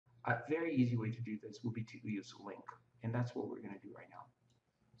A very easy way to do this would be to use LINQ, and that's what we're going to do right now.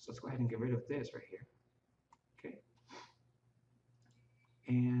 So let's go ahead and get rid of this right here. Okay.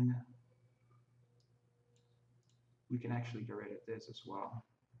 And we can actually get rid of this as well.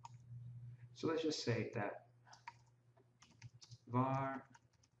 So let's just say that var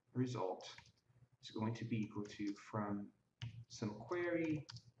result is going to be equal to from some query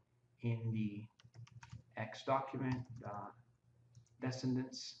in the XDocument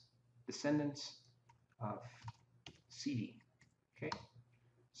descendants of CD. Okay,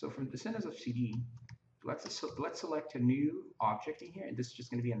 so from descendants of CD, let's select a new object in here, and this is just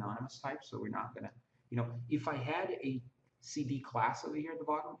going to be anonymous type. So we're not going to, you know, if I had a CD class over here at the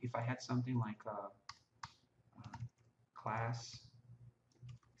bottom, if I had something like class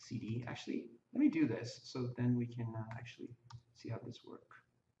CD, actually, let me do this so then we can actually see how this works.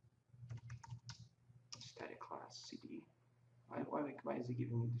 Static class CD. Why is it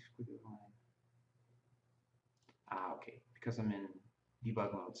giving me this squiggly line? Ah, okay, because I'm in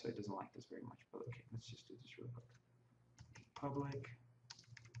debug mode, so it doesn't like this very much. But okay, let's just do this real quick. Public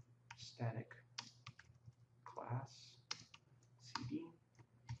static class CD,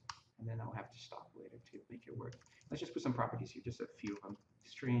 and then I'll have to stop later to make it work. Let's just put some properties here, just a few of them.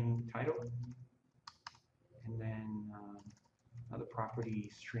 String title, and then another property,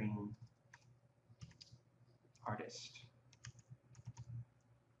 string artist.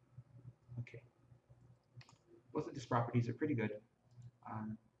 Okay, both of these properties are pretty good.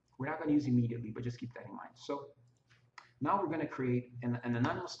 We're not going to use immediately, but just keep that in mind. So now we're going to create an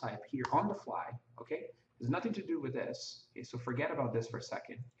anonymous type here on the fly. Okay, there's nothing to do with this. Okay, so forget about this for a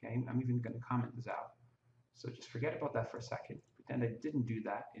second. Okay, I'm even going to comment this out. So just forget about that for a second. Pretend I didn't do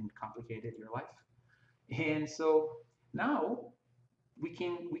that and complicated your life. And so now we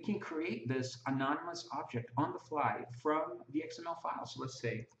can create this anonymous object on the fly from the XML file. So let's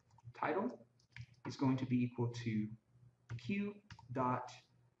say title is going to be equal to q dot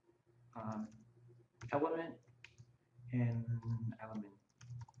element and element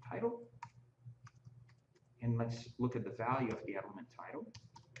title, and let's look at the value of the element title,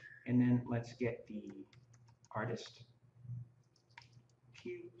 and then let's get the artist,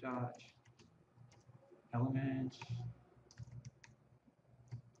 q dot element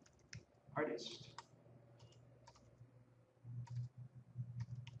artist,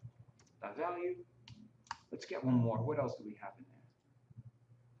 that value. Let's get one more. What else do we have in there?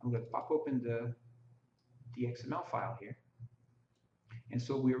 I'm going to pop open the XML file here. And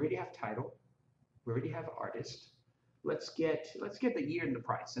so we already have title, we already have artist. Let's get the year and the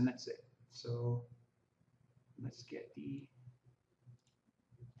price, and that's it. So let's get the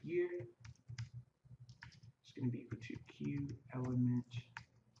year. It's going to be equal to q element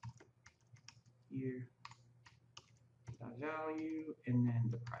year dot value, and then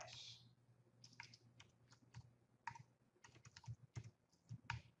the price.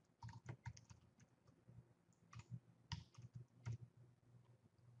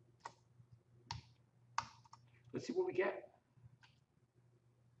 Let's see what we get.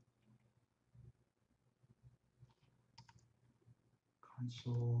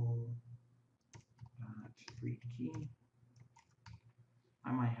 Console read key.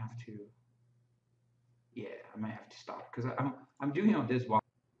 I might have to. Yeah, I might have to stop because I'm doing all this while.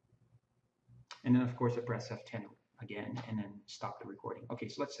 And then of course I press F10 again and then stop the recording. Okay,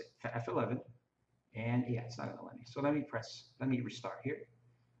 so let's say F11, and yeah, it's not gonna let me. So let me restart here.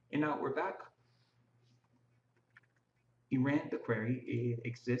 And now we're back. It ran the query, it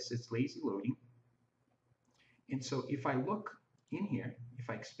exists, it's lazy loading. And so if I look in here, if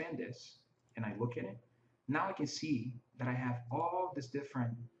I expand this and I look at it, now I can see that I have all these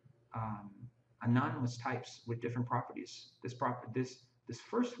different anonymous types with different properties. This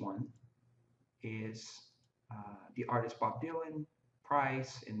first one is the artist Bob Dylan,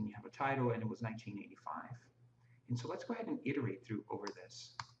 price, and you have a title, and it was 1985. And so let's go ahead and iterate through over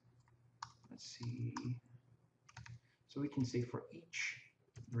this. Let's see. So we can say for each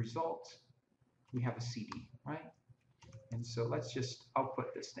result, we have a CD, right? And so let's just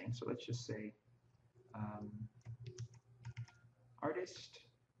output this thing. So let's just say artist,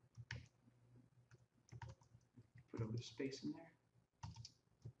 put a little space in there,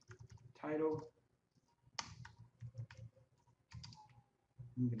 title,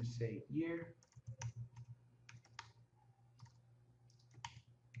 I'm going to say year,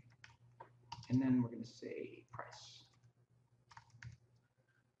 and then we're going to say price.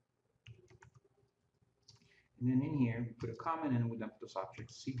 And then in here, we put a comment and we dump those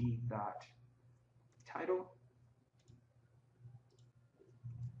objects, cd.title,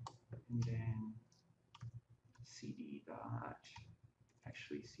 and then cd.xml.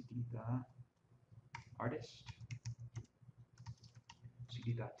 actually cd the artist,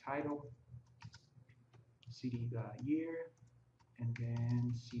 cd the title, cd the year, and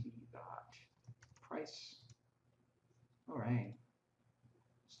then cd dot price. All right,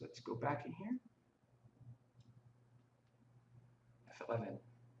 so let's go back in here. F11.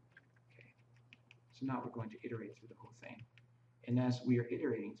 Okay, so now we're going to iterate through the whole thing. And as we are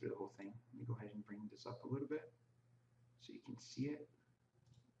iterating through the whole thing, let me go ahead and bring this up a little bit so you can see it.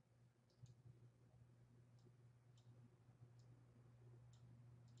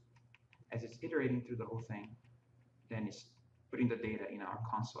 As it's iterating through the whole thing, then it's putting the data in our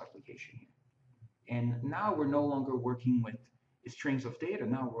console application here. And now we're no longer working with strings of data.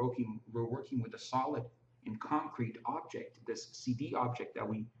 Now we're working with a solid and concrete object, this CD object that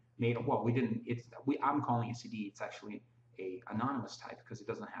we made. Well, we didn't. I'm calling it CD. It's actually a anonymous type because it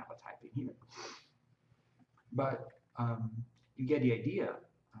doesn't have a type in here. But you get the idea.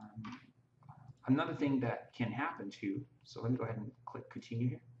 Another thing that can happen too. So let me go ahead and click continue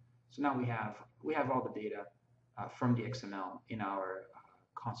here. So now we have all the data from the XML in our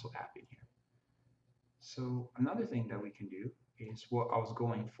console app in here. So another thing that we can do is what I was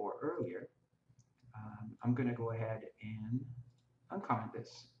going for earlier. I'm going to go ahead and uncomment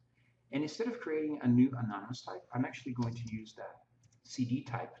this. And instead of creating a new anonymous type, I'm actually going to use that CD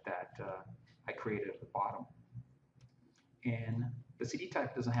type that I created at the bottom. And the CD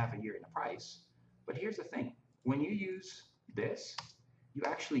type doesn't have a year and a price. But here's the thing. When you use this, you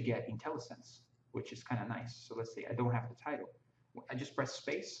actually get IntelliSense, which is kind of nice. So let's say I don't have the title. I just press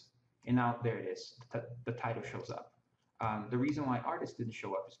space, and now there it is. The title shows up. The reason why artist didn't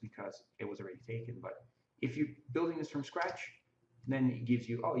show up is because it was already taken. But if you're building this from scratch, then it gives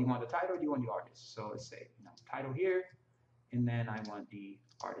you, oh, you want the title, or do you want the artist? So let's say, title here, and then I want the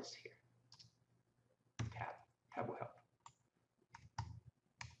artist here. Tab will help.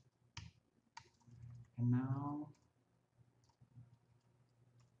 And now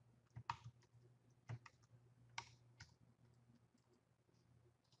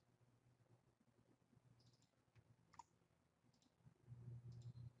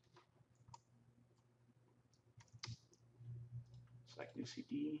select new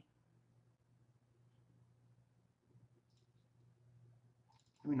CD.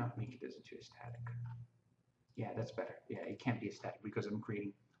 Let me not make this into a static. Yeah, that's better. Yeah, it can't be a static because I'm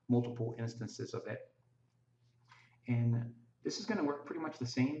creating multiple instances of it. And this is going to work pretty much the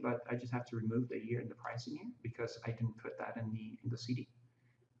same, but I just have to remove the year and the price in here because I didn't put that in the CD.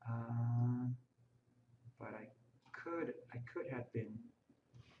 But I could have been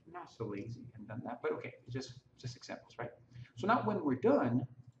not so lazy and done that. But okay, just examples, right? So now when we're done,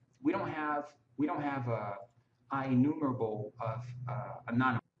 we don't have a IEnumerable of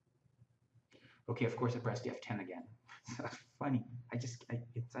anonymous. Okay, of course I pressed the F10 again. Funny. I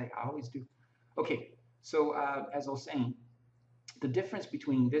always do. Okay, so as I was saying, the difference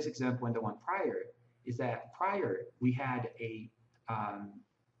between this example and the one prior is that prior we had a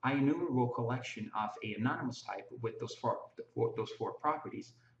IEnumerable collection of a anonymous type with those four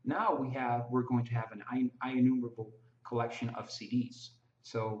properties. Now we're going to have an IEnumerable collection of CDs.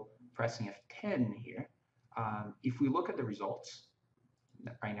 So pressing F10 here, if we look at the results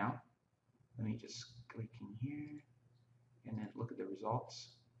right now, let me just click in here and then look at the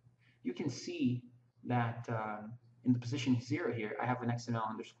results. You can see that in the position 0 here, I have an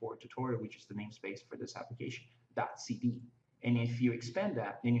XML_tutorial, which is the namespace for this application, .cd. And if you expand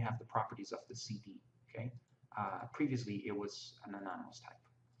that, then you have the properties of the CD. Okay. Previously, it was an anonymous type.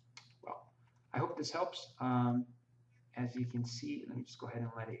 Well, I hope this helps. As you can see, let me just go ahead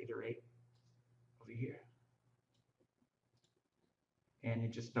and let it iterate over here. And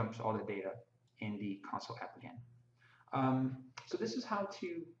it just dumps all the data in the console app again. So this is how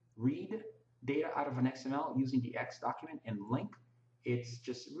to read data out of an XML using the XDocument and LINQ. It's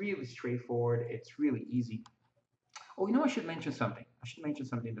just really straightforward. It's really easy. Oh, I should mention something. I should mention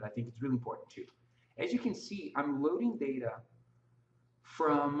something that I think is really important too. As you can see, I'm loading data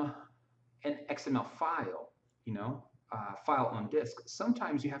from an XML file, file on disk.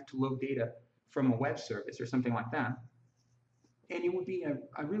 Sometimes you have to load data from a web service or something like that. And it would be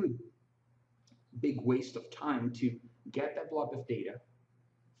a really big waste of time to get that blob of data,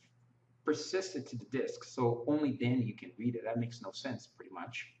 persist it to the disk, so only then you can read it. That makes no sense, pretty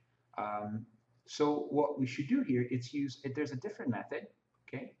much. So what we should do here is there's a different method,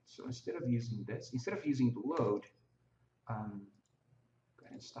 okay? So instead of using this, instead of using the load, go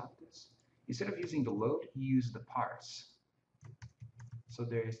ahead and stop this. Instead of using the load, you use the parse. So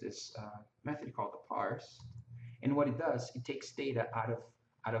there's this method called the parse, and what it does, it takes data out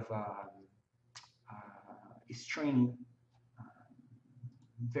of a string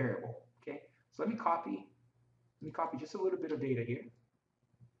variable. Okay, so let me copy just a little bit of data here.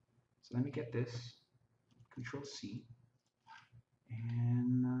 So let me get this, Control C,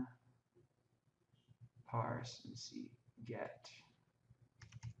 and parse and see get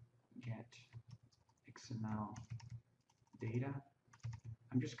XML data.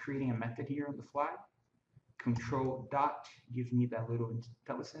 I'm just creating a method here on the fly. Control dot gives me that little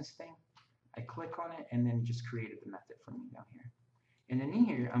IntelliSense thing. I click on it and then just created the method for me down here. And then in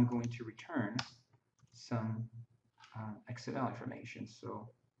here, I'm going to return some XML information. So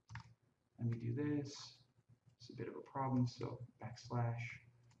let me do this. It's a bit of a problem. So backslash,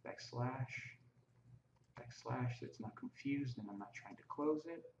 so it's not confused and I'm not trying to close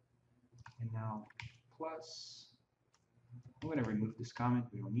it. And now plus, I'm going to remove this comment.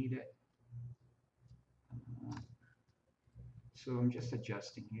 We don't need it. So I'm just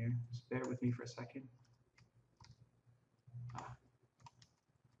adjusting here. Just bear with me for a second.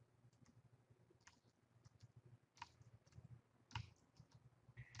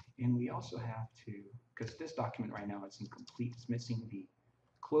 And we also have to, because this document right now is incomplete, it's missing the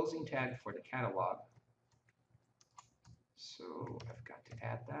closing tag for the catalog. So I've got to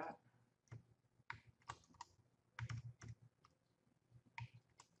add that.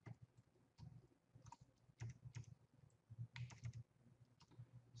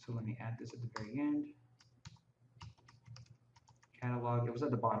 So let me add this at the very end. Catalog, it was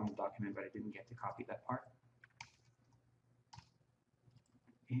at the bottom of the document, but I didn't get to copy that part.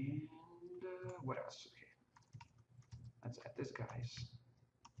 And what else? Okay, let's add this, guys.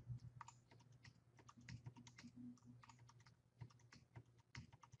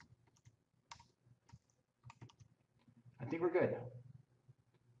 I think we're good.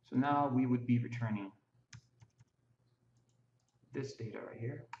 So now we would be returning this data right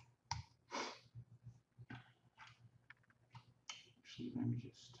here. Actually, let me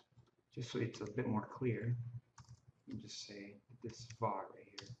just so it's a bit more clear, you just say this var right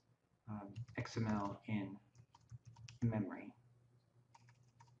here, XML in memory.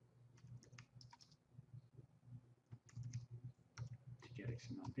 To get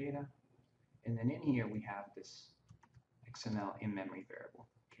XML data. And then in here we have this XML in memory variable.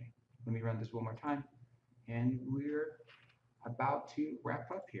 Okay, let me run this one more time. And we're about to wrap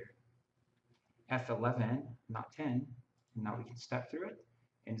up here. F11, not 10. And now we can step through it.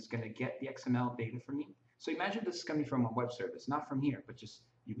 And it's going to get the XML data from me. So imagine this is coming from a web service, not from here, but just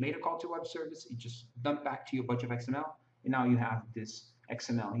you made a call to a web service, it just dumped back to you a bunch of XML, and now you have this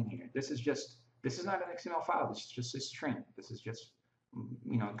XML in here. This is not an XML file, this is just a string. This is just,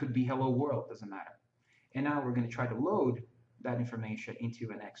 it could be hello world, doesn't matter. And now we're going to try to load that information into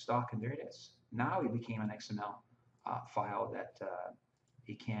an XDoc, and there it is. Now it became an XML file that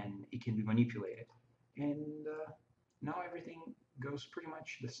it can be manipulated. And now everything goes pretty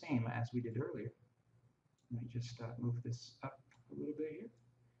much the same as we did earlier. Let me just move this up a little bit here.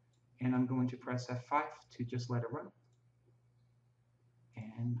 And I'm going to press F5 to just let it run.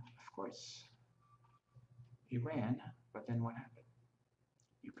 And of course, it ran, but then what happened?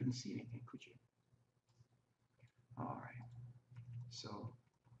 You couldn't see anything, could you? All right. So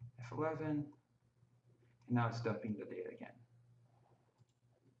F11, and now it's dumping the data again.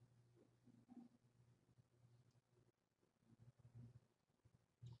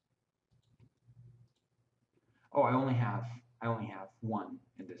 Oh, I only have one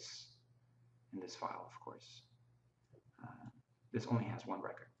in this file, of course. This only has one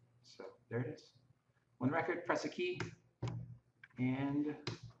record. So there it is. One record, press a key, and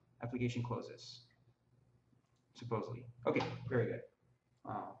application closes. Supposedly. Okay, very good.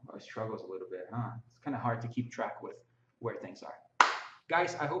 It struggles a little bit, huh? It's kind of hard to keep track with where things are.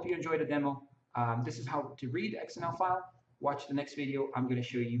 Guys, I hope you enjoyed the demo. This is how to read the XML file. Watch the next video. I'm going to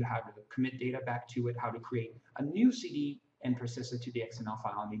show you how to commit data back to it, how to create a new CD and persist it to the XML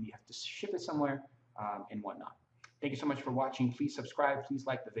file. Maybe you have to ship it somewhere and whatnot. Thank you so much for watching. Please subscribe. Please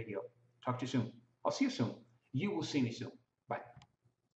like the video. Talk to you soon. I'll see you soon. You will see me soon.